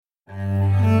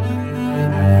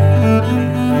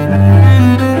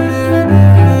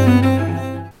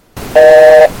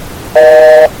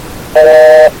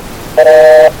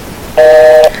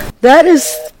That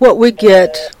is what we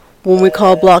get when we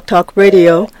call Block Talk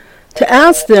Radio to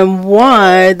ask them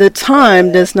why the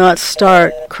time does not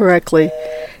start correctly.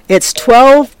 It's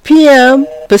 12 p.m.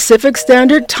 Pacific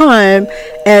Standard Time,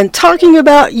 and Talking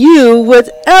About You with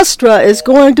ESTRA is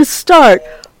going to start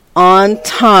on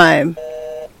time.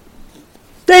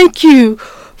 Thank you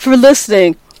for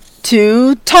listening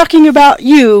to Talking About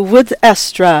You with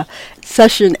ESTRA,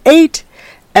 Session 8,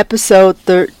 Episode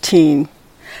 13.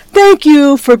 Thank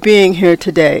you for being here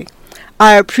today.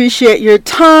 I appreciate your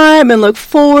time and look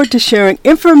forward to sharing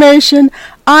information,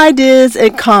 ideas,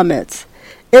 and comments.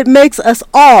 It makes us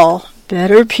all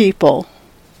better people.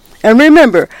 And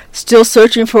remember, still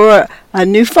searching for a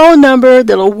new phone number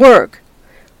that'll work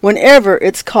whenever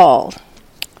it's called.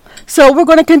 So we're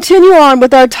going to continue on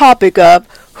with our topic of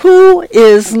who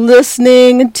is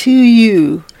listening to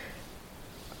you.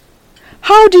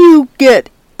 How do you get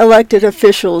elected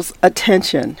officials'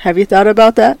 attention? Have you thought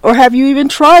about that? Or have you even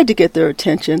tried to get their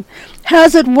attention?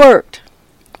 Has it worked?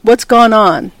 What's gone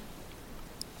on?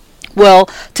 Well,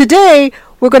 today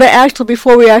we're going to actually,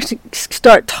 before we actually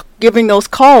start giving those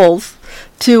calls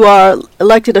to our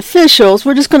elected officials,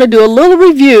 we're just going to do a little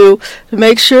review to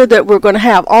make sure that we're going to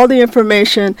have all the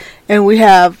information and we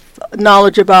have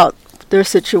knowledge about their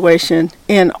situation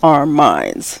in our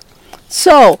minds.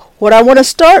 So, what I want to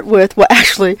start with, well,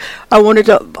 actually, I wanted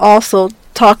to also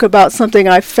talk about something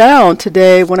I found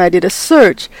today when I did a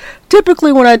search.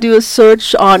 Typically, when I do a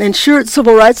search on insured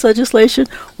civil rights legislation,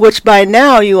 which by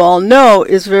now you all know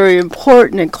is very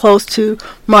important and close to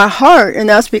my heart, and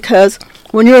that's because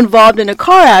when you're involved in a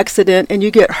car accident and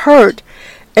you get hurt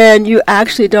and you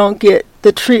actually don't get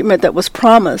the treatment that was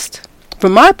promised,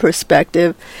 from my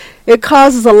perspective, it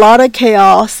causes a lot of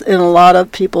chaos in a lot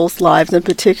of people's lives, and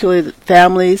particularly the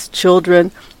families,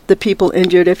 children, the people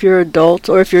injured. If you're adults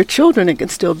or if you're children, it can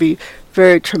still be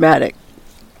very traumatic.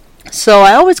 So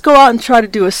I always go out and try to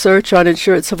do a search on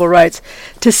insured civil rights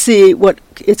to see what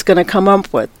it's going to come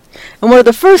up with. And one of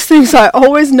the first things I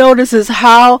always notice is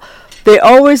how they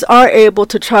always are able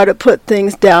to try to put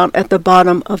things down at the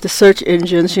bottom of the search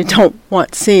engines you don't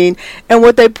want seen. And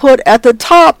what they put at the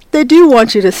top, they do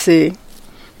want you to see.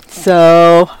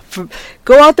 So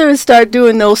go out there and start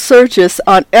doing those searches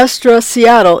on ESTRA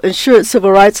Seattle insured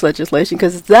civil rights legislation,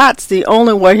 because that's the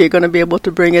only way you're going to be able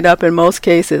to bring it up in most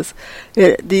cases.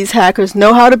 These hackers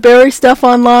know how to bury stuff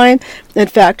online. In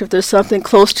fact, if there's something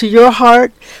close to your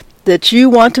heart that you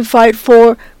want to fight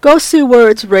for, go see where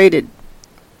it's rated.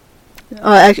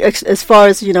 As far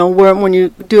as, when you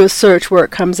do a search, where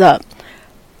it comes up.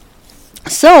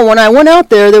 So when I went out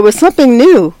there, there was something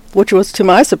new, which was to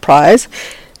my surprise.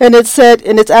 And it said,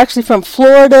 and it's actually from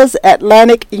Florida's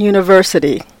Atlantic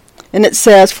University. And it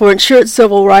says, for insured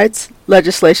civil rights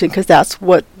legislation, because that's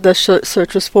what the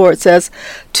search was for, it says,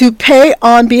 to pay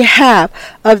on behalf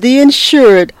of the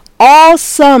insured all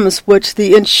sums which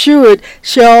the insured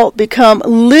shall become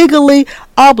legally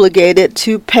obligated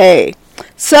to pay,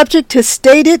 subject to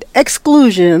stated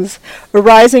exclusions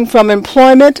arising from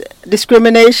employment,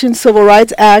 discrimination, civil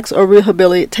rights acts, or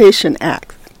rehabilitation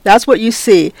acts. That's what you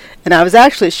see. And I was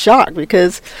actually shocked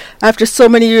because after so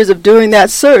many years of doing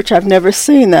that search, I've never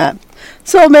seen that.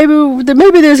 So maybe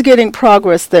there's getting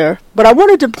progress there. But I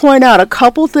wanted to point out a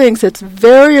couple things that's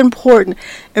very important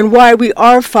and why we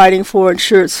are fighting for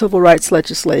insured civil rights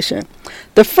legislation.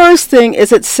 The first thing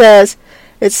is it says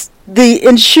it's the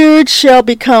insured shall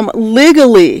become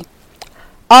legally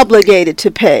obligated to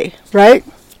pay, right?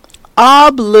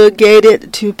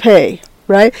 Obligated to pay,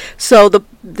 right? So the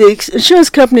insurance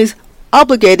company's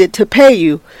obligated to pay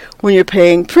you when you're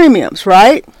paying premiums,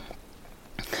 right?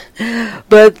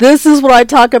 But this is what I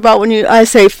talk about when I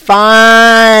say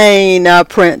fine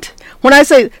print. When I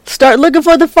say start looking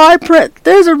for the fine print,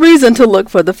 there's a reason to look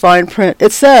for the fine print.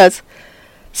 It says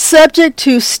subject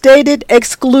to stated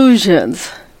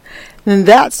exclusions. And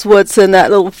that's what's in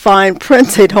that little fine print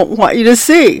they don't want you to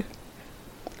see.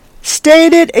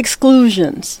 Stated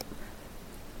exclusions.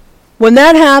 When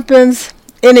that happens,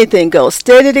 anything goes.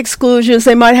 Stated exclusions,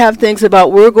 they might have things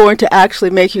about we're going to actually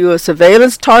make you a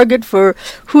surveillance target for,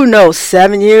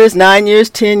 7 years, 9 years,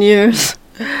 10 years.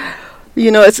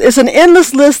 It's an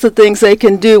endless list of things they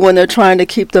can do when they're trying to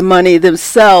keep the money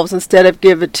themselves instead of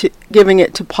giving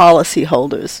it to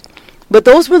policyholders. But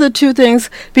those were the two things,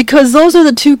 because those are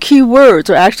the two key words,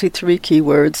 or actually three key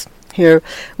words here,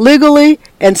 legally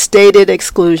and stated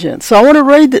exclusions. So I want to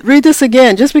read this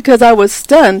again just because I was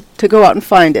stunned to go out and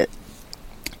find it.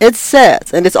 It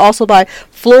says, and it's also by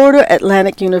Florida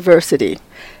Atlantic University,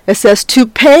 it says, to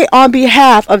pay on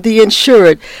behalf of the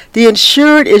insured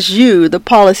is you, the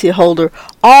policyholder,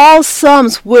 all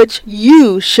sums which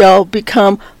you shall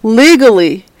become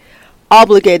legally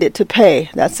obligated to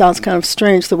pay. That sounds kind of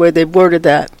strange the way they've worded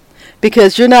that.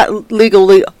 Because you're not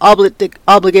legally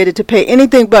obligated to pay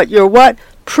anything but your what?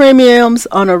 Premiums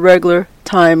on a regular,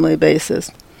 timely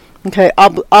basis. Okay,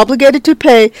 obligated to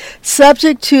pay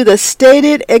subject to the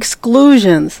stated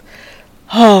exclusions.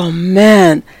 Oh,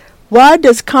 man. Why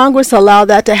does Congress allow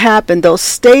that to happen? Those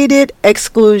stated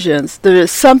exclusions. There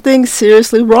is something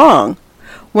seriously wrong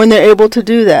when they're able to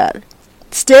do that.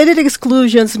 Stated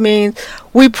exclusions mean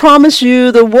we promise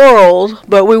you the world,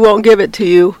 but we won't give it to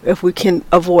you if we can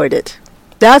avoid it.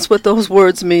 That's what those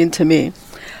words mean to me.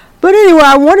 But anyway,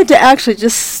 I wanted to actually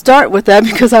just start with that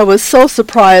because I was so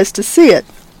surprised to see it.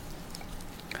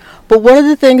 But one of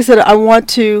the things that I want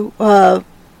to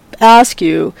ask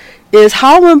you is,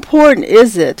 how important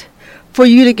is it for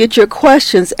you to get your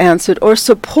questions answered or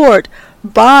support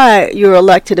by your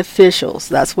elected officials?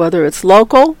 That's whether it's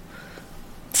local,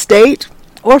 state,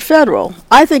 or federal.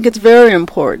 I think it's very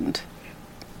important.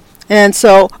 And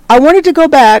so I wanted to go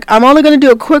back. I'm only going to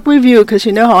do a quick review because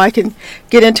you know how I can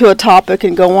get into a topic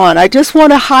and go on. I just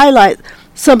want to highlight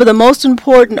some of the most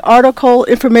important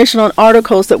information on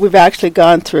articles that we've actually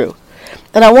gone through.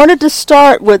 And I wanted to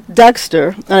start with Dexter,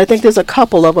 and I think there's a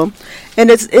couple of them. And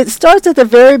it starts at the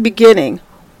very beginning.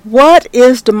 What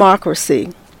is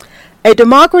democracy? A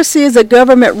democracy is a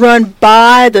government run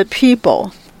by the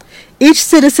people. Each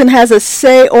citizen has a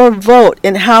say or vote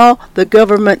in how the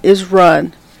government is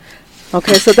run.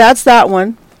 Okay, so that's that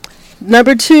one.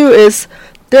 Number 2 is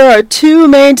there are 2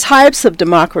 main types of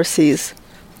democracies,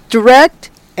 direct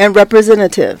and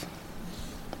representative.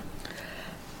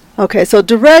 Okay, so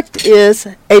direct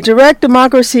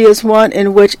democracy is one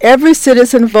in which every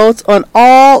citizen votes on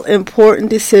all important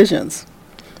decisions.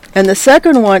 And the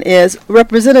second one is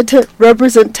representative. I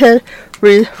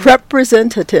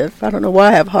don't know why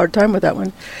I have a hard time with that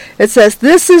one. It says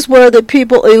this is where the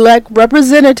people elect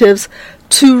representatives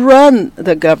to run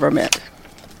the government.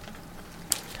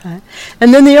 Okay.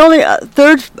 And then the only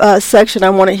third section I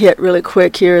want to hit really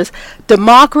quick here is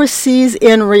democracies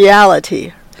in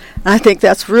reality. I think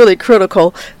that's really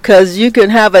critical because you can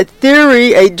have a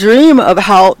theory, a dream of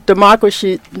how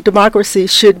democracy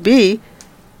should be,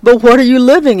 but what are you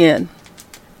living in?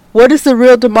 What is the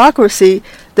real democracy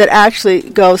that actually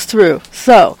goes through?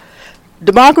 So,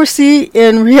 democracy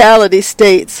in reality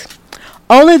states,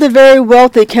 only the very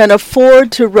wealthy can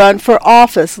afford to run for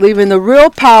office, leaving the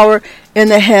real power in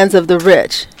the hands of the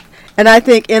rich. And I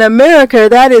think in America,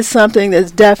 that is something that's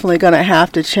definitely going to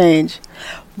have to change.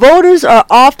 Voters are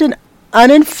often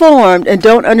uninformed and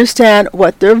don't understand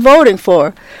what they're voting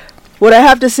for. What I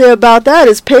have to say about that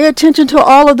is pay attention to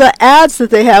all of the ads that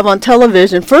they have on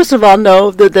television. First of all,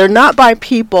 know that they're not by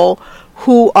people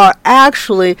who are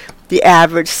actually the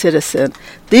average citizen.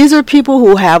 These are people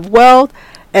who have wealth,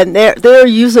 and they're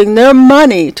using their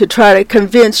money to try to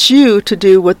convince you to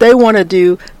do what they want to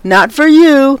do, not for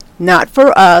you, not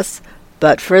for us,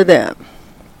 but for them.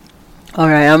 All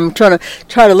right, I'm trying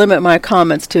to limit my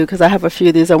comments too because I have a few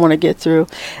of these I want to get through.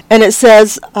 And it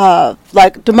says,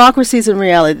 like democracies in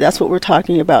reality, that's what we're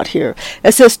talking about here.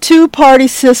 It says 2-party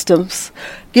systems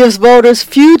gives voters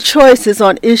few choices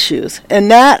on issues. And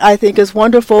that, I think, is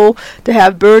wonderful to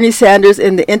have Bernie Sanders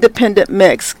in the independent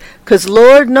mix. Because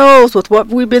Lord knows with what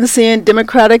we've been seeing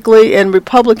democratically and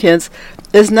Republicans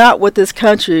is not what this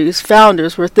country's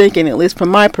founders were thinking, at least from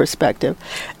my perspective.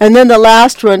 And then the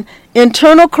last one,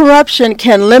 internal corruption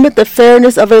can limit the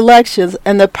fairness of elections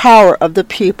and the power of the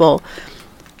people.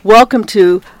 Welcome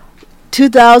to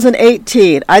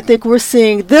 2018. I think we're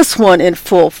seeing this one in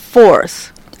full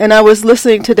force. And I was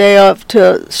listening today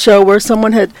to a show where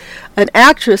someone had, an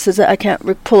actress, I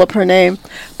can't pull up her name,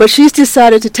 but she's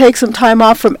decided to take some time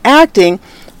off from acting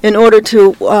in order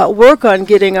to work on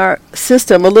getting our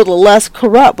system a little less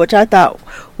corrupt, which I thought,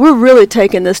 we're really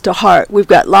taking this to heart. We've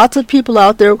got lots of people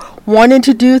out there wanting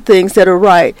to do things that are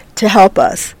right to help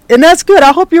us. And that's good.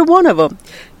 I hope you're one of them.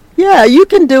 Yeah, you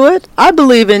can do it. I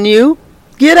believe in you.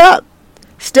 Get up.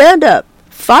 Stand up.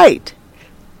 Fight.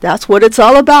 That's what it's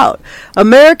all about.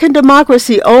 American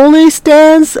democracy only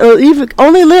stands or even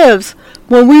only lives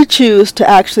when we choose to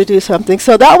actually do something.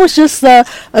 So that was just a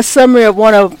summary of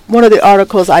one of the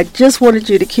articles I just wanted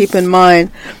you to keep in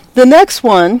mind. The next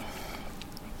one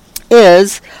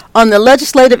is on the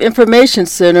Legislative Information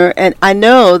Center, and I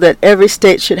know that every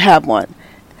state should have one.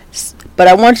 But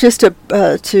I want just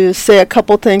to say a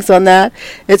couple things on that.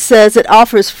 It says it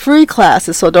offers free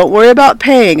classes, so don't worry about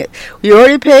paying it. You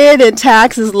already pay it in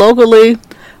taxes locally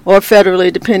or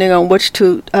federally, depending on which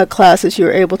 2 classes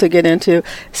you're able to get into. It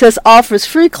says offers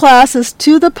free classes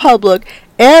to the public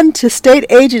and to state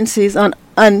agencies on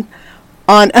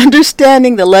on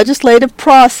understanding the legislative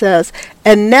process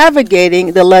and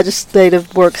navigating the legislative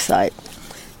worksite.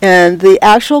 And the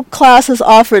actual class is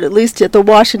offered, at least at the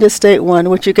Washington State one,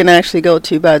 which you can actually go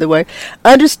to, by the way,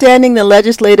 Understanding the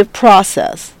Legislative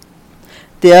Process.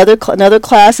 Another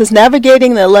class is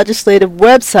Navigating the Legislative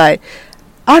Website.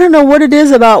 I don't know what it is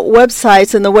about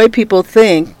websites and the way people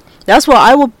think. That's why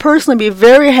I will personally be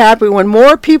very happy when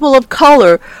more people of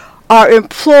color are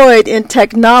employed in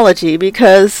technology,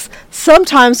 because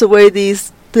sometimes the way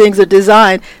these things are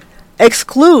designed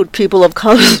exclude people of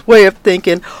color's way of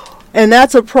thinking, and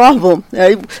that's a problem.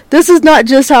 This is not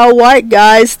just how white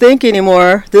guys think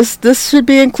anymore. This should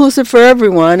be inclusive for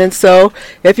everyone. And so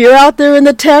if you're out there in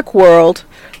the tech world,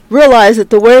 realize that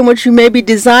the way in which you may be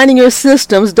designing your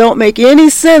systems don't make any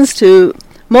sense to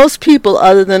most people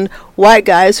other than white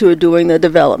guys who are doing the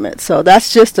development. So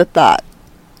that's just a thought.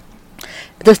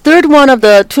 The third one of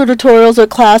the tutorials or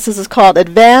classes is called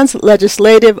Advanced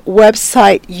Legislative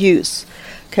Website Use.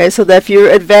 Okay, so that if you're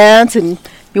advanced and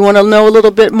you want to know a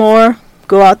little bit more,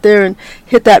 go out there and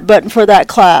hit that button for that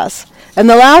class. And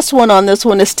the last one on this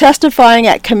one is Testifying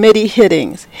at Committee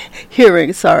Hearings.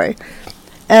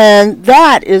 And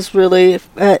that is really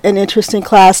an interesting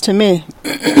class to me.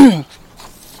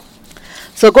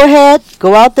 So go ahead,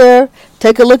 go out there,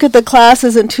 take a look at the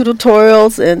classes and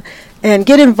tutorials, and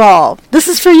get involved. This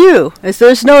is for you.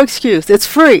 There's no excuse. It's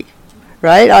free,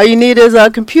 right? All you need is a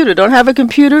computer. Don't have a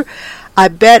computer? I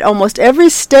bet almost every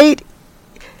state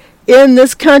in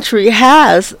this country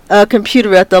has a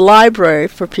computer at the library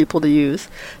for people to use.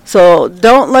 So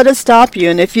don't let it stop you.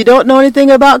 And if you don't know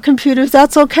anything about computers,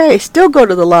 that's okay. Still go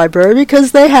to the library,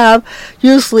 because they have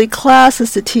usually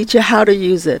classes to teach you how to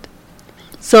use it.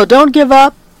 So don't give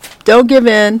up. Don't give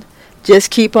in. Just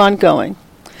keep on going.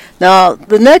 Now,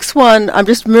 the next one, I'm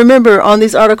just remember on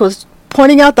these articles,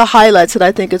 pointing out the highlights that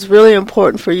I think is really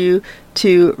important for you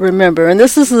to remember. And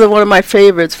this is one of my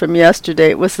favorites from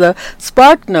yesterday. It was the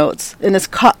Spark Notes in its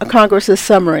Congress's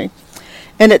summary.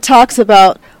 And it talks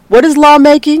about, what is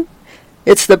lawmaking?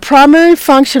 It's the primary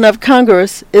function of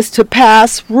Congress is to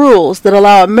pass rules that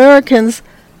allow Americans,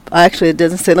 actually it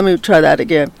doesn't say, let me try that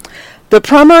again. The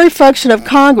primary function of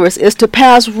Congress is to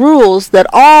pass rules that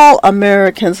all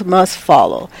Americans must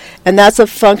follow. And that's a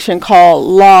function called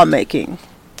lawmaking.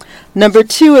 Number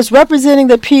 2 is representing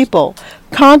the people.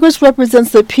 Congress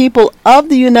represents the people of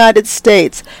the United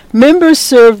States. Members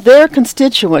serve their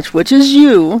constituents, which is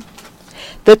you,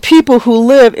 the people who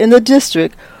live in the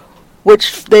district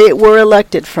which they were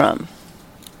elected from.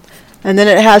 And then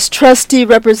it has trustee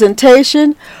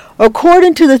representation.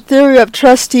 According to the theory of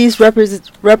trustees'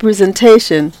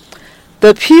 representation,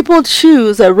 the people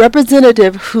choose a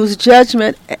representative whose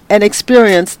judgment and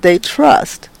experience they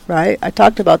trust. Right? I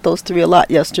talked about those 3 a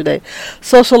lot yesterday.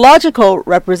 Sociological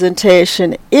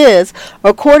representation is,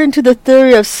 according to the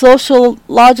theory of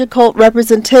sociological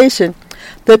representation,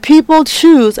 the people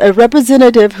choose a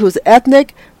representative whose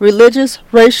ethnic, religious,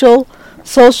 racial,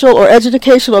 social, or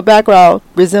educational background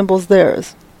resembles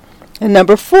theirs. And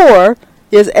number 4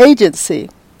 is agency.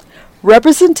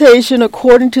 Representation,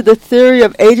 according to the theory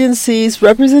of agencies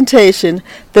representation,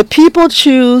 the people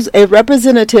choose a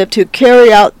representative to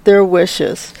carry out their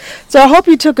wishes. So I hope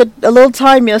you took a little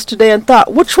time yesterday and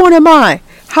thought, which one am I?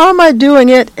 How am I doing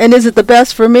it? And is it the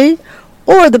best for me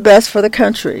or the best for the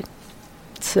country?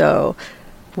 So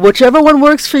whichever one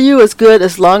works for you is good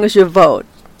as long as you vote.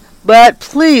 But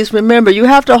please remember, you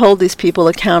have to hold these people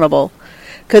accountable.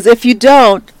 Because if you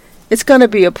don't, it's going to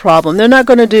be a problem. They're not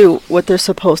going to do what they're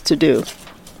supposed to do.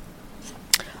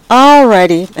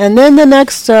 Alrighty. And then the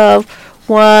next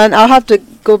one, I'll have to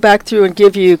go back through and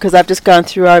give you, because I've just gone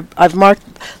through, I've marked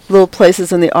little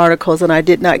places in the articles, and I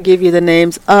did not give you the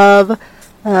names of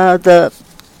the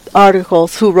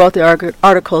articles, who wrote the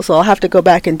articles, so I'll have to go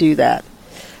back and do that.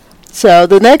 So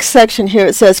the next section here,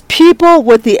 it says, people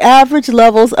with the average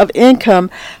levels of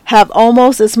income have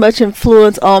almost as much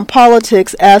influence on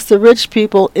politics as the rich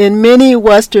people in many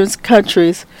Western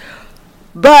countries,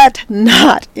 but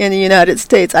not in the United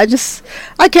States. I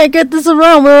can't get this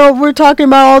around. We're talking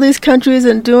about all these countries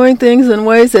and doing things in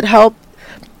ways that help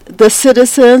the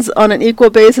citizens on an equal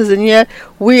basis, and yet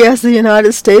we as the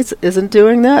United States isn't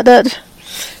doing that.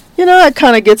 That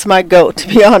kind of gets my goat, to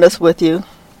be honest with you.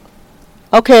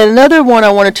 Okay, another one I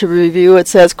wanted to review, it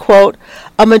says, quote,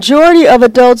 a majority of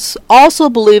adults also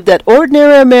believe that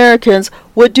ordinary Americans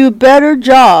would do better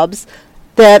jobs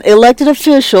than elected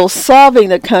officials solving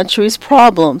the country's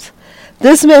problems.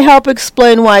 This may help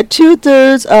explain why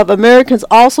 2/3 of Americans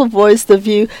also voice the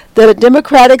view that a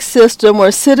democratic system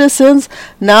where citizens,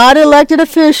 not elected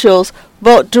officials,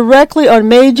 vote directly on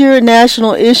major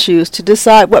national issues to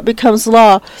decide what becomes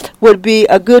law would be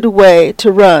a good way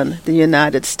to run the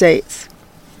United States.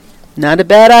 Not a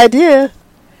bad idea.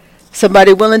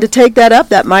 Somebody willing to take that up,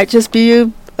 that might just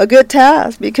be a good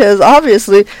task, because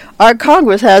obviously our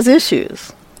Congress has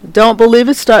issues. Don't believe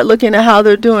it? Start looking at how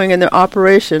they're doing in their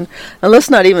operation. And let's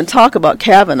not even talk about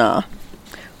Kavanaugh.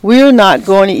 We're not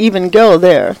going to even go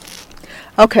there.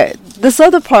 Okay, this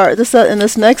other part, in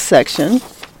this next section,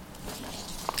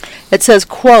 it says,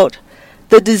 quote,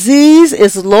 "The disease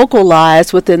is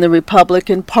localized within the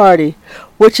Republican Party,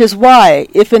 which is why,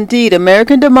 if indeed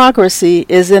American democracy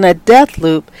is in a death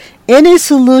loop, any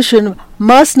solution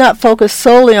must not focus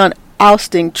solely on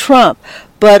ousting Trump,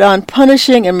 but on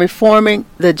punishing and reforming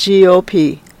the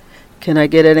GOP." Can I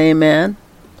get an amen?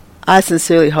 I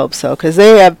sincerely hope so, because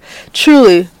they have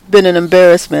truly been an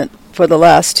embarrassment for the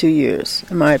last 2 years,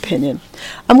 in my opinion.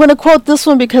 I'm going to quote this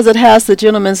one because it has the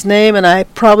gentleman's name, and I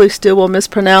probably still will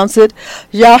mispronounce it.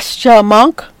 Yascha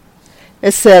Monk.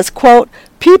 It says, quote,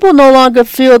 "People no longer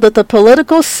feel that the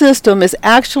political system is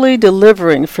actually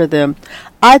delivering for them.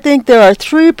 I think there are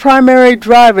three primary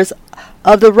drivers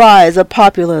of the rise of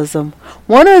populism.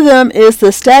 One of them is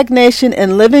the stagnation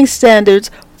in living standards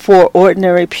for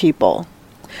ordinary people.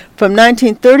 From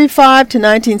 1935 to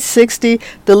 1960,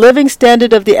 the living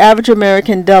standard of the average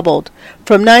American doubled.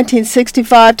 From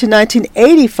 1965 to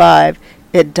 1985,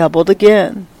 it doubled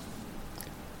again."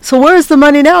 So where is the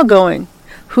money now going?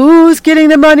 Who's getting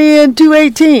the money in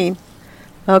 2018?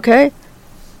 Okay?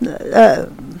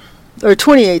 Or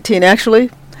 2018,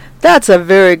 actually. That's a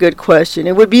very good question.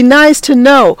 It would be nice to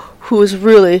know who's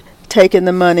really taking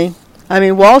the money. I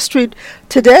mean, Wall Street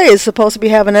today is supposed to be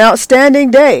having an outstanding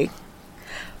day.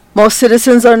 Most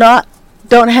citizens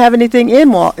don't have anything in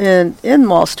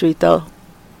Wall Street, though.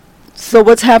 So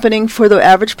what's happening for the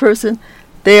average person?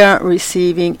 They aren't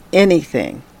receiving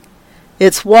anything.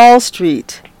 It's Wall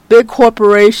Street, big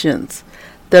corporations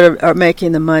that are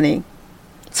making the money.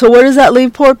 So where does that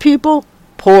leave poor people?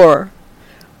 Poor.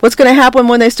 What's going to happen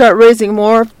when they start raising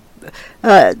more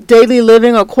daily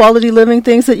living or quality living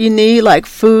things that you need, like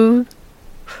food,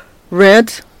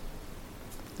 rent,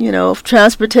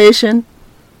 transportation?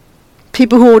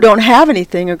 People who don't have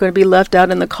anything are going to be left out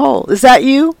in the cold. Is that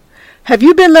you? Have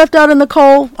you been left out in the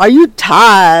cold? Are you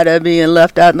tired of being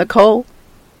left out in the cold?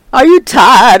 Are you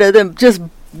tired of them just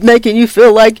making you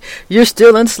feel like you're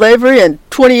still in slavery in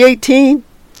 2018?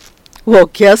 Well,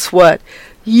 guess what?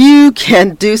 You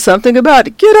can do something about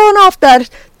it. Get on off that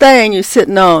thing you're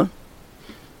sitting on.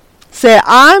 Say,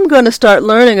 I'm going to start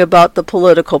learning about the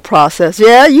political process.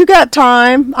 Yeah, you got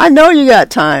time. I know you got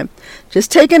time.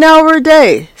 Just take an hour a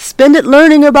day. Spend it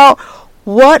learning about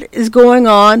what is going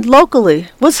on locally.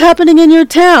 What's happening in your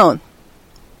town?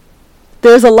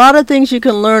 There's a lot of things you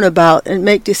can learn about and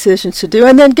make decisions to do.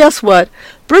 And then guess what?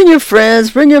 Bring your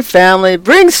friends, bring your family,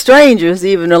 bring strangers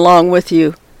even along with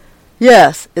you.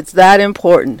 Yes, it's that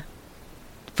important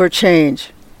for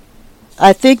change.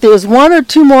 I think there was one or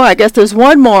two more. I guess there's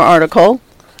one more article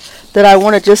that I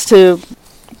wanted just to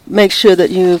make sure that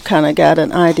you kind of got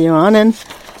an idea on. And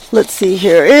let's see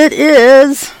here. It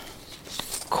is,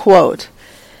 quote,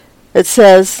 it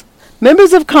says,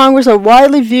 "Members of Congress are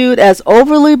widely viewed as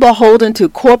overly beholden to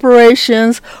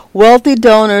corporations, wealthy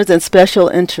donors, and special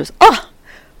interests." Ah,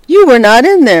 you were not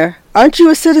in there. Aren't you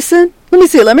a citizen? Let me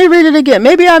see. Let me read it again.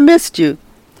 Maybe I missed you.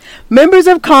 "Members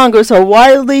of Congress are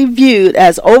widely viewed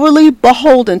as overly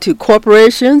beholden to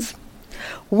corporations,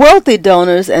 wealthy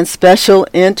donors, and special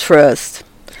interests."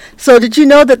 So did you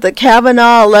know that the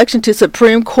Kavanaugh election to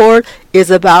Supreme Court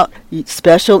is about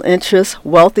special interests,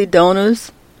 wealthy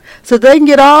donors? So they can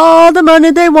get all the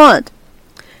money they want.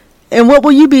 And what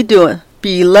will you be doing?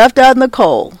 Be left out in the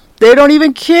cold. They don't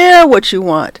even care what you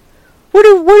want. Where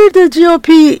did the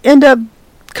GOP end up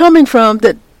coming from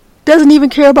that doesn't even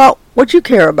care about what you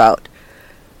care about?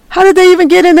 How did they even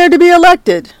get in there to be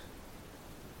elected?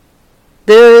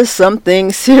 There is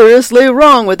something seriously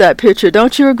wrong with that picture,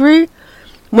 don't you agree?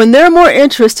 When they're more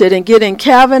interested in getting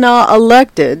Kavanaugh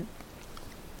elected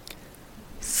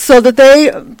so that they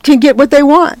can get what they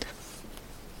want.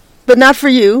 But not for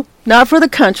you, not for the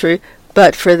country,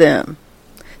 but for them.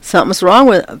 Something's wrong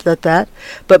with that.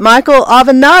 But Michael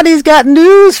Avenatti's got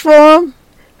news for him.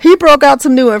 He broke out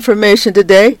some new information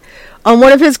today on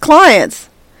one of his clients.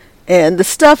 And the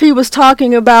stuff he was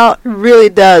talking about really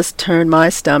does turn my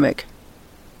stomach.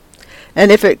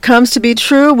 And if it comes to be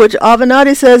true, which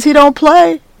Avenatti says he don't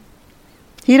play,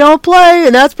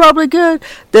 and that's probably good,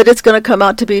 that it's going to come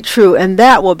out to be true. And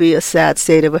that will be a sad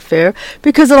state of affair,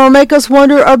 because it'll make us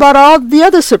wonder about all the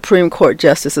other Supreme Court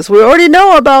justices. We already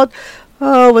know about,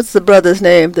 what's the brother's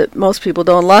name that most people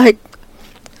don't like?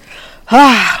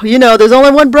 There's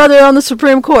only one brother on the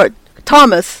Supreme Court,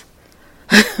 Thomas.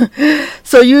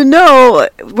 So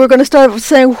we're going to start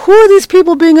saying, who are these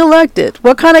people being elected?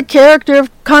 What kind of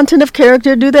content of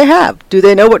character do they have? Do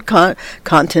they know what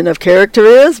content of character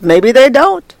is? Maybe they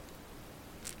don't.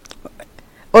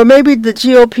 Or maybe the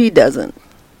GOP doesn't.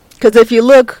 Because if you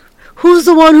look, who's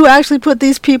the one who actually put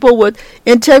these people with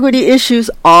integrity issues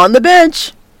on the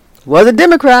bench? Was it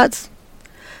Democrats?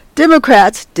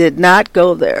 Democrats did not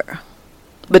go there.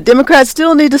 But Democrats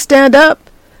still need to stand up.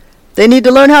 They need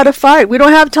to learn how to fight. We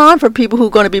don't have time for people who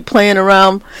are going to be playing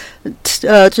around,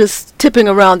 just tipping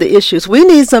around the issues. We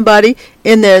need somebody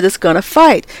in there that's going to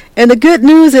fight. And the good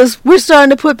news is we're starting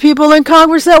to put people in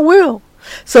Congress that will.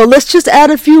 So let's just add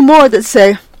a few more that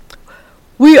say,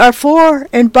 we are for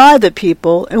and by the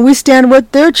people, and we stand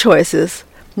with their choices,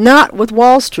 not with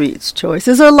Wall Street's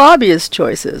choices or lobbyists'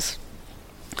 choices.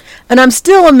 And I'm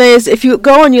still amazed if you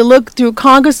go and you look through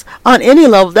Congress on any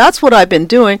level, that's what I've been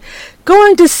doing,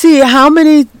 going to see how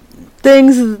many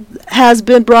things has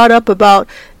been brought up about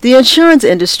the insurance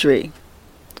industry.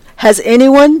 Has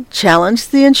anyone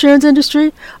challenged the insurance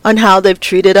industry on how they've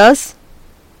treated us?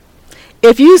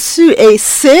 If you see a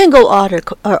single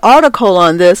article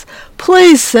on this,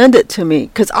 please send it to me,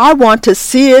 because I want to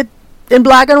see it in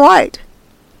black and white,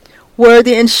 where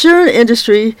the insurance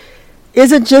industry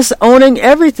isn't just owning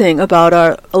everything about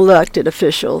our elected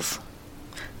officials.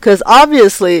 Because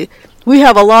obviously, we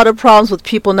have a lot of problems with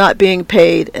people not being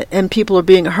paid, and people are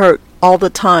being hurt all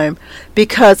the time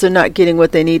because they're not getting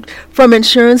what they need from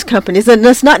insurance companies. And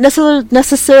it's not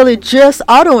necessarily just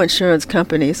auto insurance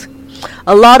companies.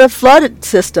 A lot of flooded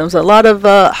systems, a lot of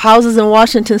houses in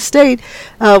Washington State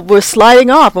were sliding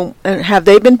off. And have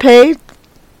they been paid?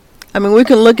 I mean, we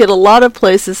can look at a lot of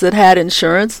places that had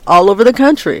insurance all over the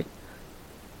country.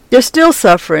 They're still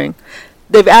suffering.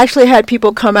 They've actually had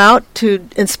people come out to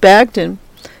inspect and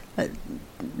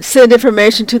send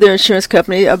information to their insurance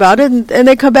company about it, and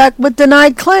they come back with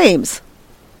denied claims.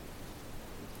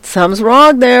 Something's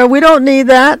wrong there. We don't need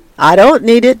that. I don't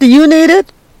need it. Do you need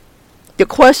it? The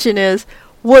question is,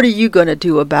 what are you going to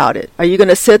do about it? Are you going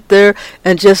to sit there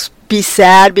and just be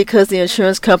sad because the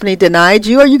insurance company denied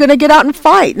you? Or are you going to get out and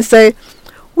fight and say,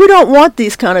 we don't want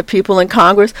these kind of people in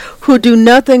Congress who do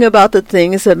nothing about the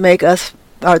things that make us,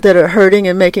 that are hurting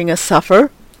and making us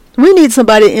suffer. We need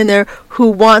somebody in there who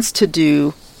wants to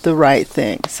do the right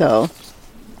thing. So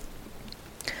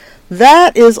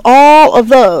that is all of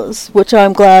those, which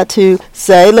I'm glad to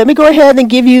say. Let me go ahead and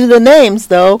give you the names,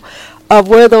 though, of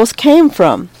where those came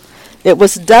from. It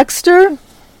was Dexter,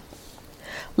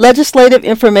 Legislative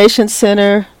Information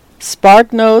Center,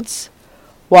 Spark Notes,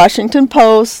 Washington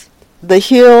Post, The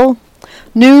Hill,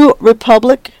 New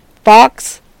Republic,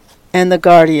 Fox, and The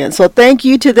Guardian. So thank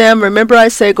you to them. Remember, I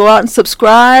say go out and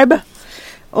subscribe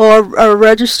or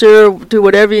register, do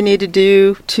whatever you need to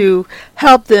do to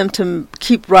help them to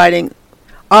keep writing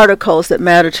articles that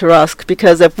matter to us.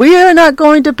 Because if we are not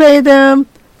going to pay them,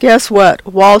 guess what?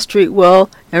 Wall Street will.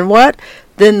 And what?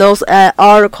 Then those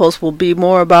articles will be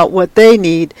more about what they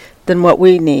need than what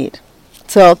we need.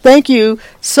 So thank you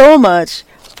so much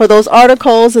for those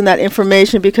articles and that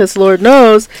information, because Lord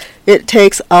knows it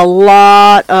takes a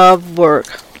lot of work.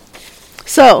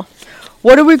 So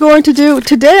what are we going to do?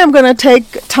 Today I'm going to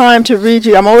take time to read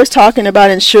you. I'm always talking about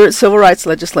insured civil rights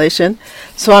legislation.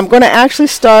 So I'm going to actually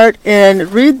start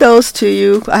and read those to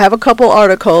you. I have a couple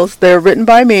articles. They're written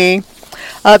by me.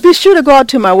 Be sure to go out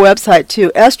to my website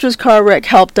too,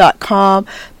 estrascarwreckhelp.com.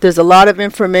 There's a lot of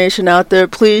information out there.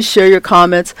 Please share your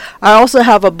comments. I also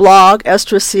have a blog,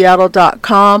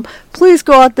 estraseattle.com. Please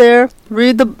go out there,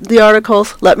 read the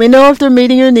articles. Let me know if they're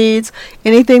meeting your needs.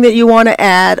 Anything that you want to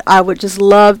add, I would just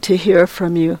love to hear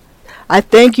from you. I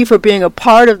thank you for being a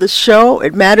part of the show.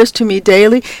 It matters to me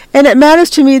daily, and it matters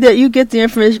to me that you get the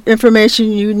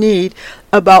information you need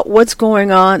about what's going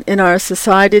on in our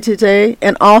society today,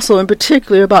 and also in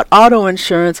particular about auto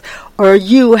insurance, or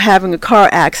you having a car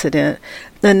accident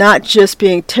and not just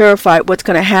being terrified what's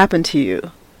going to happen to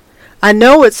you. I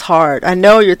know it's hard. I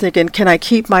know you're thinking, can I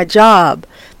keep my job?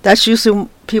 That's usually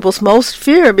people's most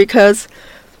fear, because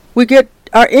we get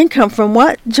our income from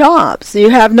what? Jobs. You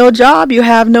have no job, you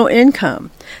have no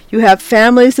income. You have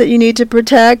families that you need to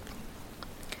protect.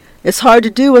 It's hard to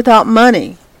do without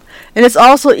money. And it's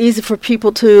also easy for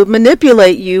people to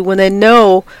manipulate you when they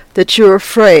know that you're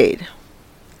afraid.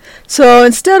 So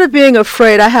instead of being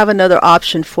afraid, I have another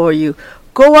option for you.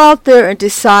 Go out there and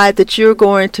decide that you're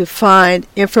going to find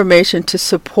information to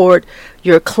support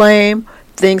your claim,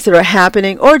 things that are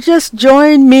happening, or just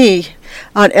join me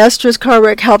on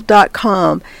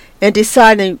estrascarwreckhelp.com and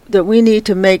deciding that we need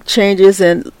to make changes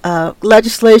in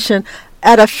legislation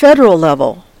at a federal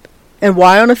level. And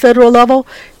why on a federal level?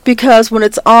 Because when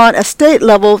it's on a state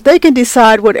level, they can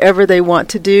decide whatever they want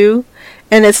to do.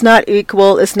 And it's not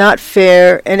equal, it's not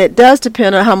fair, and it does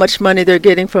depend on how much money they're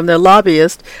getting from their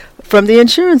lobbyists from the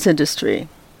insurance industry.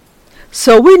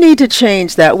 So we need to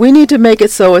change that. We need to make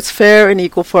it so it's fair and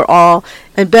equal for all,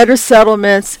 and better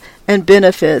settlements and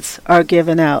benefits are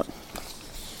given out.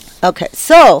 Okay,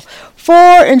 so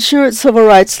for insurance civil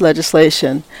rights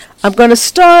legislation, I'm going to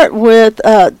start with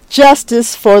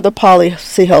justice for the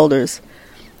policyholders.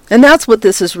 And that's what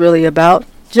this is really about,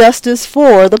 justice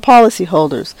for the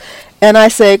policyholders. And I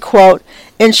say, quote,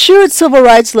 insured civil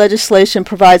rights legislation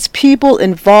provides people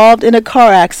involved in a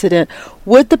car accident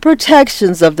with the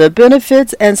protections of the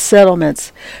benefits and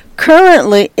settlements.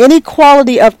 Currently,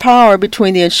 inequality of power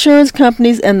between the insurance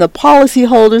companies and the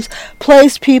policyholders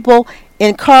place people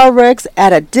in car wrecks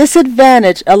at a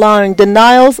disadvantage, allowing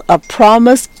denials of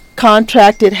promised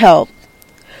contracted help.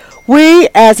 We,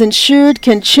 as insured,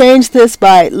 can change this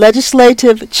by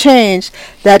legislative change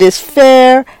that is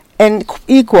fair and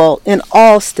equal in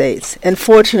all states. And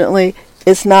fortunately,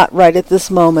 it's not right at this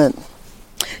moment.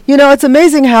 You know, it's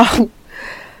amazing how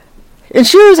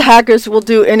insurance hackers will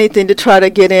do anything to try to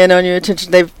get in on your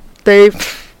attention.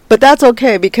 But that's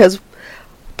okay, because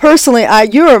personally,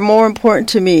 you are more important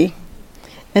to me.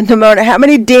 And no matter how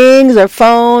many dings or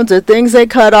phones or things they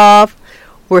cut off,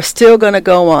 we're still going to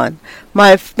go on.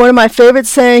 One of my favorite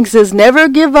sayings is never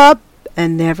give up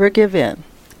and never give in.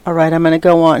 All right, I'm going to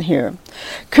go on here.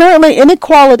 Currently,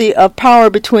 inequality of power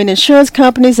between insurance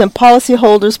companies and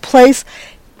policyholders place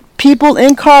people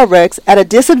in car wrecks at a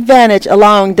disadvantage,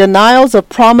 allowing denials of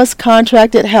promised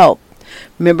contracted help.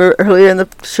 Remember earlier in the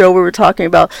show we were talking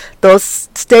about those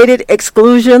stated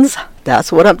exclusions?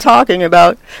 That's what I'm talking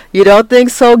about. You don't think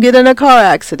so? Get in a car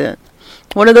accident.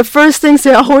 One of the first things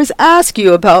they always ask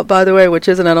you about, by the way, which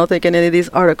isn't, I don't think, in any of these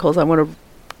articles I want to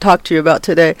talk to you about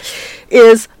today,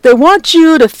 is they want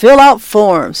you to fill out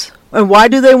forms. And why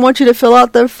do they want you to fill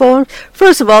out their forms?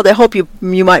 First of all, they hope you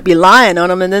might be lying on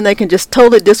them, and then they can just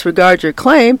totally disregard your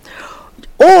claim.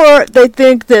 Or they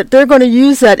think that they're going to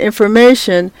use that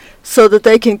information so that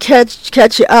they can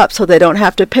catch you up so they don't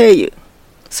have to pay you.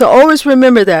 So always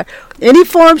remember that. Any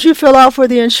forms you fill out for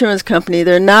the insurance company,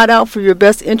 they're not out for your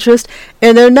best interest,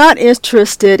 and they're not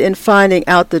interested in finding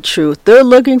out the truth. They're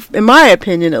looking, in my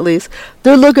opinion at least,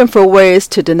 they're looking for ways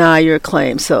to deny your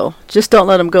claim. So just don't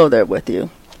let them go there with you.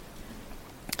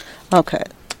 Okay.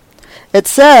 It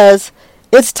says,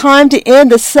 it's time to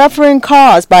end the suffering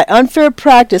caused by unfair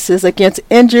practices against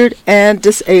injured and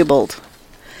disabled.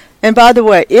 And by the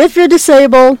way, if you're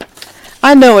disabled,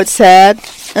 I know it's sad,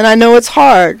 and I know it's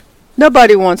hard.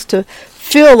 Nobody wants to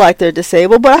feel like they're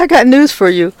disabled, but I got news for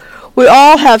you. We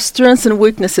all have strengths and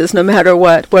weaknesses no matter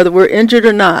what, whether we're injured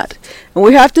or not. And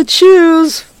we have to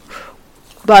choose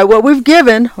by what we've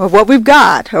given or what we've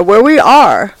got or where we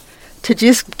are to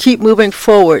just keep moving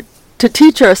forward, to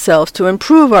teach ourselves, to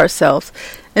improve ourselves,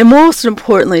 and most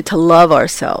importantly, to love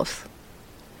ourselves.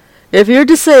 If you're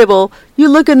disabled, you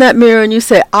look in that mirror and you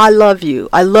say, I love you.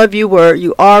 I love you where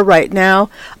you are right now.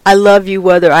 I love you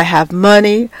whether I have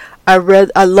money. I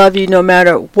love you no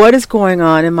matter what is going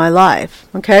on in my life.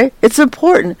 Okay? It's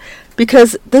important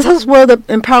because this is where the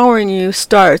empowering you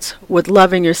starts, with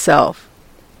loving yourself.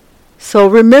 So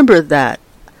remember that.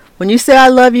 When you say I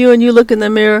love you and you look in the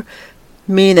mirror,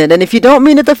 mean it. And if you don't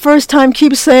mean it the first time,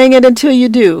 keep saying it until you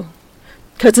do,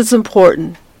 because it's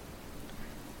important.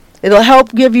 It'll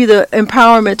help give you the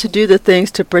empowerment to do the things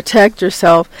to protect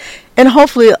yourself and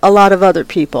hopefully a lot of other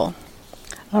people.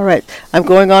 All right, I'm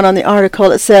going on the article.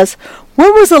 It says,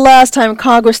 when was the last time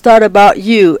Congress thought about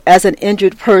you as an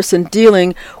injured person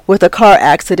dealing with a car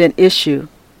accident issue?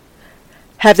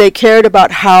 Have they cared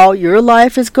about how your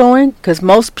life is going? Because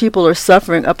most people are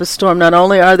suffering up a storm. Not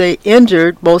only are they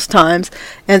injured most times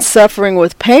and suffering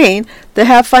with pain, they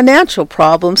have financial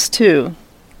problems too.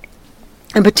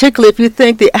 And particularly if you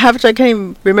think the average, I can't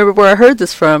even remember where I heard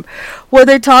this from, where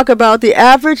they talk about the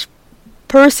average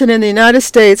person in the United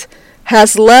States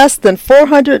has less than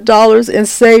 $400 in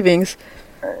savings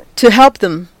to help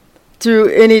them through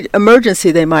any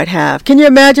emergency they might have. Can you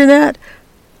imagine that?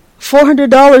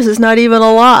 $400 is not even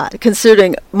a lot,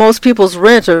 considering most people's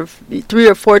rent are 3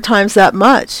 or 4 times that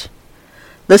much.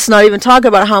 Let's not even talk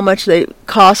about how much they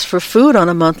cost for food on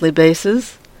a monthly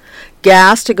basis,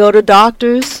 gas to go to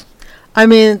doctors. I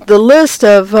mean, the list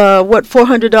of what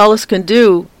 $400 can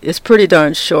do is pretty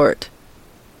darn short.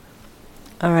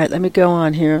 All right, let me go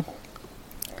on here.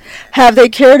 Have they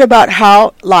cared about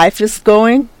how life is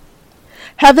going?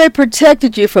 Have they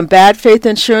protected you from bad faith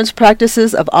insurance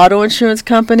practices of auto insurance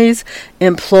companies,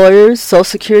 employers, Social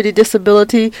Security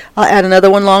disability? I'll add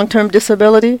another one, long-term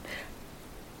disability.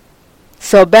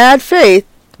 So bad faith,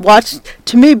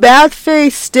 to me, bad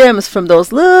faith stems from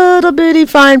those little bitty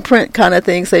fine print kind of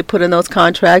things they put in those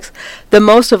contracts that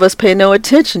most of us pay no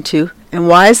attention to. And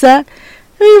why is that?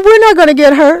 I mean, we're not going to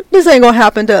get hurt. This ain't going to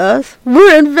happen to us.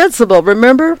 We're invincible,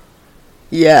 remember?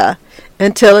 Yeah,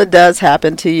 until it does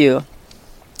happen to you.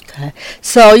 Okay.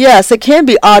 So yes, it can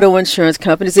be auto insurance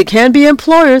companies. It can be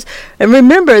employers. And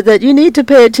remember that you need to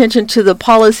pay attention to the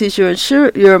policies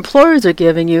your employers are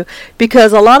giving you,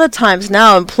 because a lot of times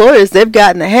now employers, they've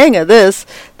gotten the hang of this.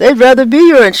 They'd rather be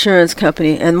your insurance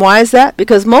company. And why is that?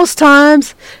 Because most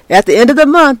times at the end of the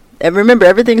month, and remember,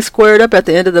 everything's squared up at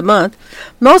the end of the month,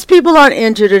 most people aren't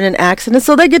injured in an accident,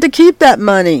 so they get to keep that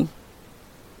money.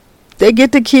 They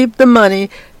get to keep the money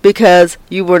because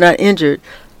you were not injured.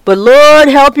 But Lord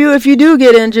help you if you do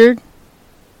get injured.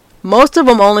 Most of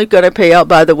them only going to pay out,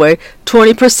 by the way,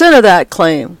 20% of that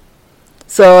claim.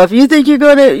 So if you think you're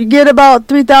going to get about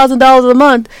 $3,000 a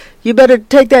month, you better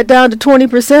take that down to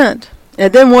 20%.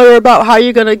 And then worry about how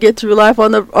you're going to get through life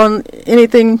on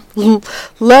anything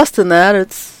less than that.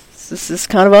 This is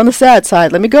kind of on the sad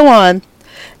side. Let me go on.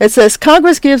 It says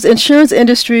Congress gives insurance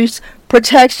industries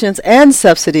protections and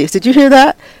subsidies. Did you hear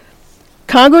that?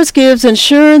 Congress gives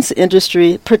insurance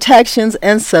industry protections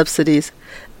and subsidies.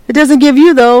 It doesn't give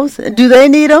you those. Do they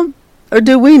need them, or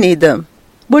do we need them?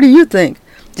 What do you think?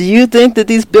 Do you think that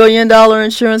these billion-dollar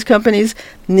insurance companies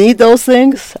need those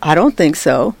things? I don't think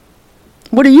so.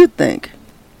 What do you think?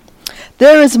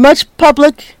 There is much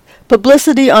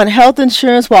publicity on health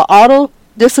insurance, while auto,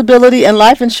 disability, and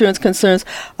life insurance concerns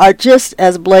are just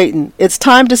as blatant. It's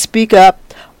time to speak up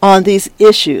on these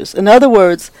issues. In other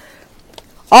words,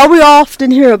 all we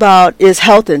often hear about is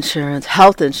health insurance,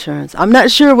 health insurance. I'm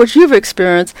not sure what you've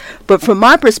experienced, but from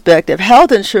my perspective,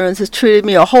 health insurance has treated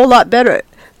me a whole lot better,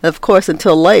 of course,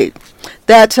 until late.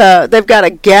 That they've got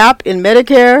a gap in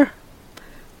Medicare,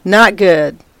 not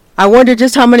good. I wonder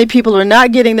just how many people are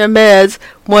not getting their meds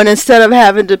when instead of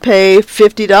having to pay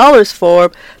 $50 for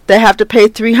them, they have to pay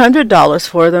 $300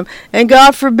 for them. And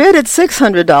God forbid it's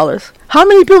 $600. How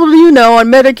many people do you know on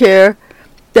Medicare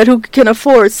who can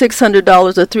afford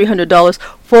 $600 or $300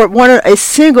 for a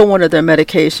single one of their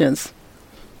medications?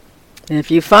 And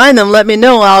if you find them, let me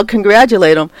know. I'll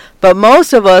congratulate them. But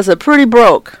most of us are pretty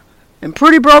broke. And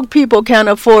pretty broke people can't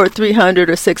afford $300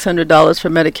 or $600 for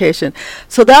medication.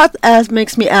 So that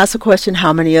makes me ask the question,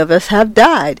 how many of us have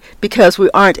died because we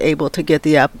aren't able to get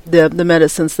the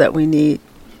medicines that we need?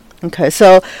 Okay,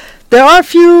 so there are a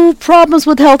few problems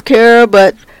with healthcare,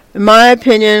 but in my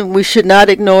opinion, we should not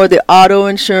ignore the auto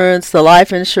insurance, the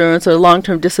life insurance, or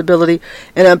long-term disability,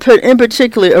 and in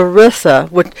particular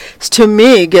ERISA, which to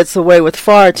me gets away with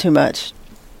far too much.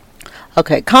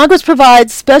 Okay, Congress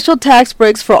provides special tax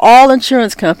breaks for all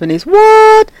insurance companies.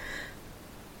 What?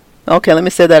 Okay, let me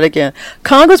say that again.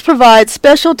 Congress provides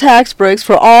special tax breaks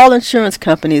for all insurance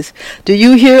companies. Do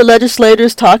you hear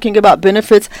legislators talking about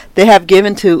benefits they have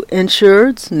given to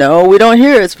insureds? No, we don't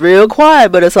hear it. It's real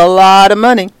quiet, but it's a lot of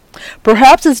money.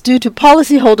 Perhaps it's due to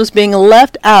policyholders being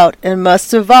left out and must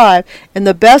survive in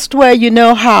the best way you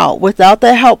know how, without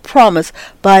the help promised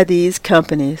by these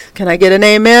companies. Can I get an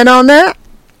amen on that?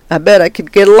 I bet I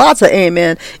could get lots of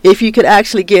amen if you could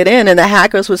actually get in and the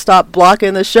hackers would stop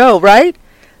blocking the show, right?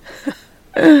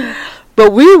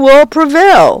 But we will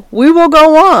prevail. We will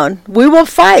go on. We will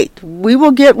fight. We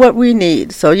will get what we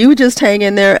need. So you just hang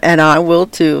in there, and I will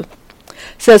too.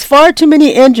 Says far too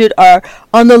many injured are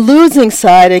on the losing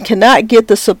side and cannot get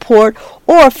the support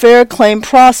or fair claim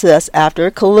process after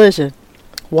a collision.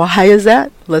 Why is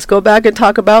that? Let's go back and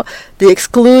talk about the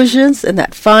exclusions and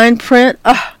that fine print.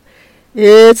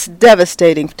 It's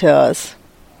devastating to us.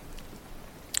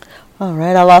 All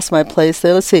right, I lost my place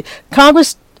there. Let's see.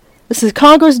 Congress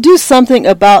do something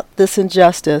about this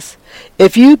injustice.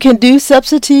 If you can do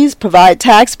subsidies, provide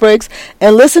tax breaks,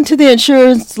 and listen to the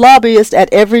insurance lobbyists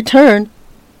at every turn,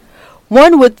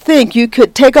 one would think you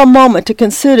could take a moment to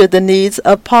consider the needs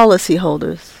of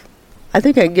policyholders. I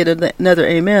think I can get another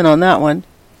amen on that one.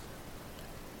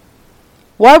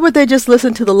 Why would they just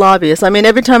listen to the lobbyists? I mean,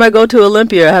 every time I go to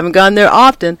Olympia, I haven't gone there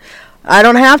often. I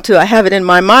don't have to. I have it in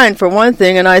my mind for one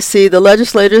thing, and I see the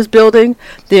legislators building,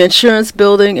 the insurance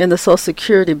building, and the Social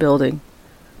Security building.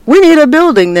 We need a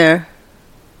building there.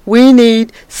 We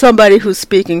need somebody who's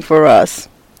speaking for us.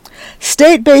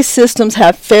 State-based systems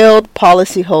have failed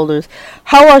policyholders.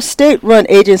 How are state-run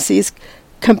agencies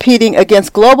competing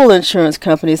against global insurance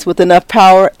companies with enough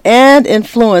power and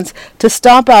influence to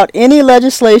stomp out any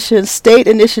legislation state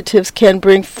initiatives can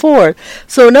bring forward.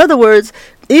 So in other words,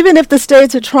 even if the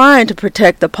states are trying to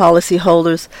protect the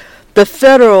policyholders, the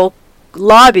federal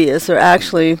lobbyists are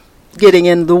actually getting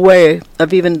in the way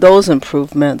of even those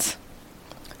improvements.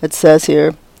 It says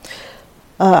here,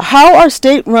 how are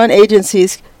state-run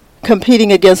agencies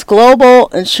competing against global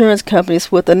insurance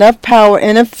companies with enough power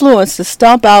and influence to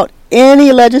stomp out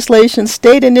any legislation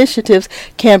state initiatives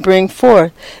can bring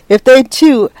forth if they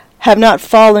too have not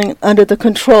fallen under the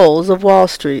controls of Wall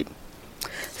Street?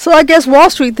 So I guess Wall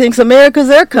Street thinks America's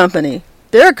their company,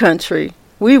 their country.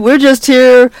 We're just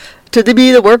here to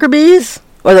be the worker bees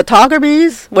or the talker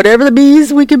bees, whatever the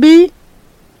bees we could be.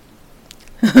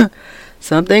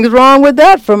 Something's wrong with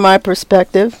that from my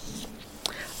perspective.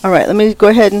 All right, let me go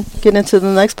ahead and get into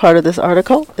the next part of this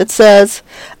article. It says,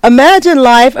 imagine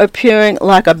life appearing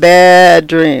like a bad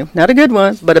dream. Not a good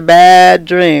one, but a bad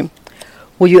dream.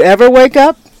 Will you ever wake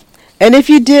up? And if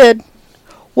you did,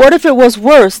 what if it was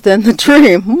worse than the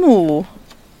dream? Ooh.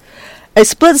 A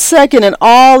split second is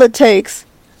all it takes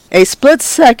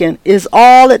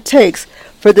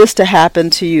for this to happen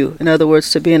to you. In other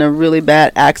words, to be in a really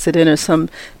bad accident or some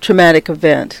traumatic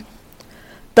event.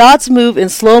 Thoughts move in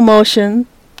slow motion,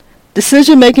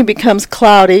 decision-making becomes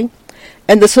cloudy,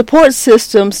 and the support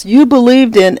systems you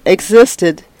believed in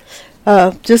existed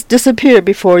just disappear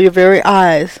before your very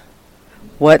eyes.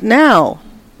 What now?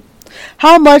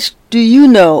 How much do you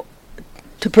know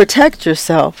to protect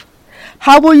yourself?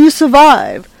 How will you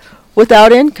survive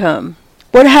without income?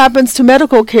 What happens to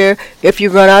medical care if you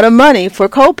run out of money for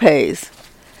co-pays?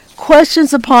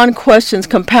 Questions upon questions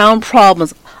compound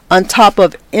problems on top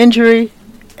of injury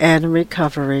and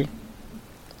recovery.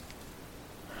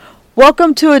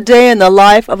 Welcome to a day in the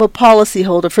life of a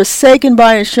policyholder forsaken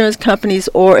by insurance companies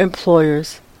or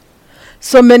employers.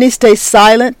 So many stay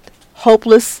silent,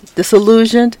 hopeless,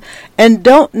 disillusioned, and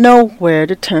don't know where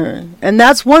to turn. And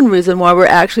that's one reason why we're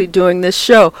actually doing this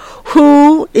show.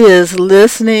 Who is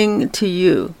listening to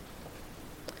you?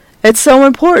 It's so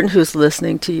important who's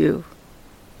listening to you.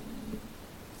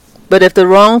 But if the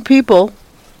wrong people,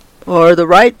 or the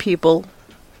right people,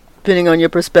 depending on your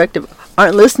perspective,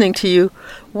 aren't listening to you,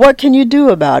 what can you do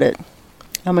about it?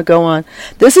 I'm going to go on.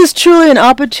 This is truly an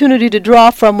opportunity to draw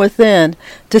from within,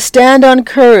 to stand on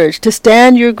courage, to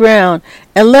stand your ground,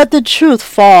 and let the truth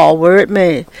fall where it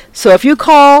may. So if you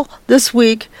call this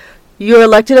week your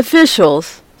elected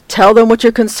officials, tell them what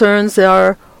your concerns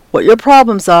are, what your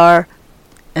problems are,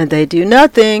 and they do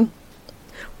nothing.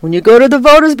 When you go to the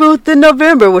voters booth in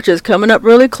November, which is coming up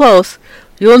really close,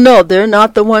 you'll know they're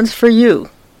not the ones for you.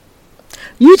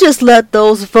 You just let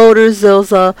those voters,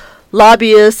 those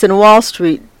lobbyists and Wall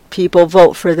Street people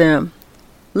vote for them.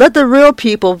 Let the real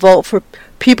people vote for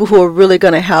people who are really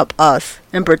going to help us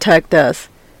and protect us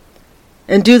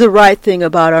and do the right thing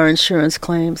about our insurance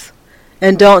claims.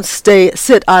 And don't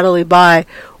sit idly by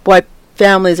while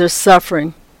families are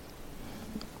suffering.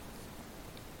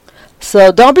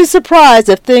 So don't be surprised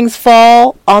if things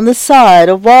fall on the side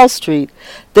of Wall Street.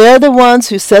 They're the ones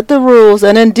who set the rules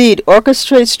and indeed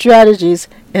orchestrate strategies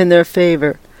in their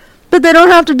favor. But they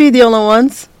don't have to be the only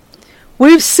ones.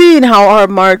 We've seen how our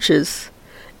marches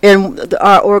in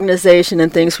our organization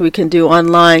and things we can do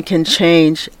online can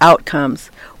change outcomes.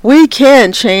 We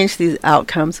can change these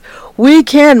outcomes. We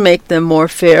can make them more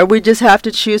fair. We just have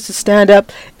to choose to stand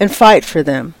up and fight for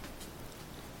them.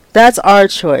 That's our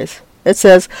choice. It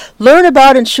says, learn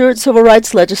about insured civil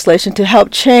rights legislation to help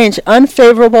change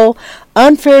unfair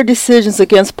decisions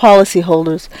against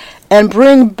policyholders and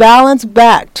bring balance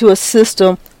back to a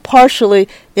system partially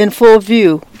in full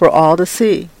view for all to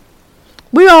see.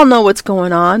 We all know what's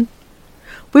going on.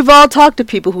 We've all talked to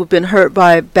people who've been hurt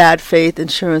by bad faith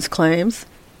insurance claims.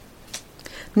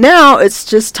 Now it's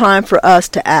just time for us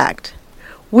to act.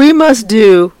 We must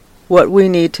do what we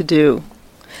need to do.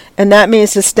 And that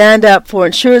means to stand up for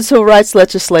insured civil rights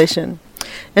legislation.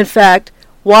 In fact,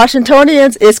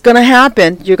 Washingtonians, it's going to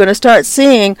happen. You're going to start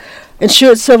seeing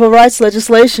insured civil rights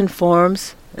legislation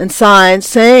forms and signs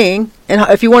saying, and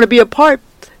if you want to be a part,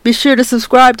 be sure to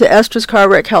subscribe to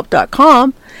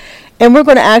ESTRAsCarWreckHelp.com, and we're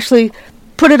going to actually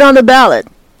put it on the ballot.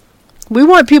 We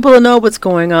want people to know what's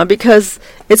going on because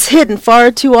it's hidden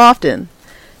far too often.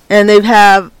 And they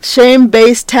have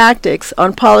shame-based tactics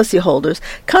on policyholders,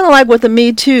 kind of like with the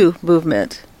Me Too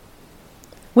movement.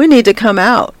 We need to come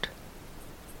out.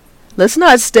 Let's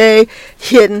not stay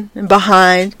hidden and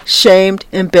behind, shamed,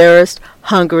 embarrassed,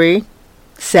 hungry,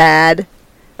 sad,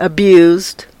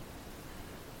 abused,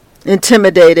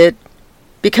 intimidated,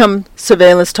 become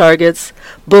surveillance targets,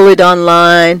 bullied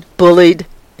online, bullied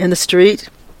in the street.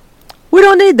 We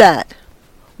don't need that.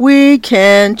 We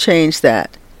can change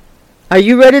that. Are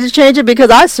you ready to change it? Because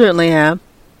I certainly am.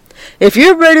 If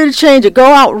you're ready to change it,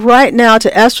 go out right now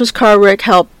to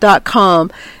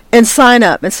estrascarwreckhelp.com and sign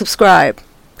up and subscribe.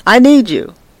 I need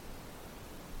you.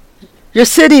 Your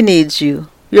city needs you.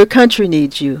 Your country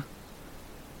needs you.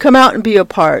 Come out and be a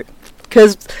part,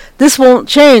 because this won't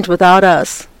change without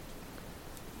us.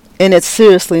 And it's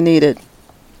seriously needed.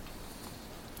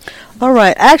 All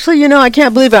right. Actually, I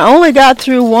can't believe I only got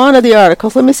through one of the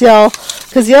articles. Let me see how,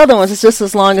 because the other ones is just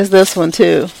as long as this one,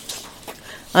 too.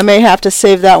 I may have to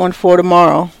save that one for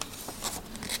tomorrow.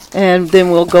 And then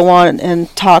we'll go on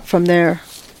and talk from there.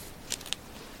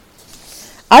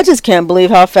 I just can't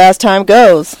believe how fast time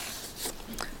goes.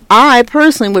 I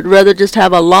personally would rather just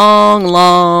have a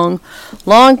long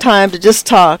time to just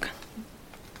talk.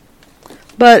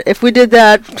 But if we did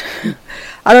that,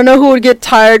 I don't know who would get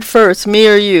tired first, me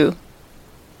or you.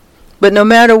 But no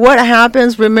matter what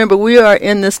happens, remember, we are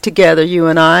in this together, you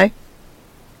and I.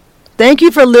 Thank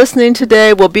you for listening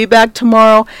today. We'll be back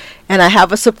tomorrow, and I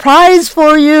have a surprise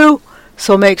for you.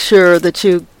 So make sure that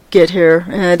you get here.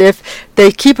 And if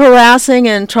they keep harassing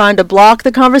and trying to block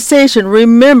the conversation,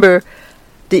 remember,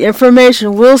 the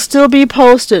information will still be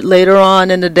posted later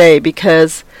on in the day,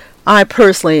 because I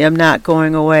personally am not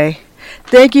going away.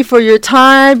 Thank you for your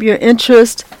time, your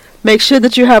interest. Make sure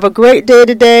that you have a great day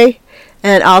today,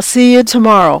 and I'll see you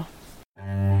tomorrow.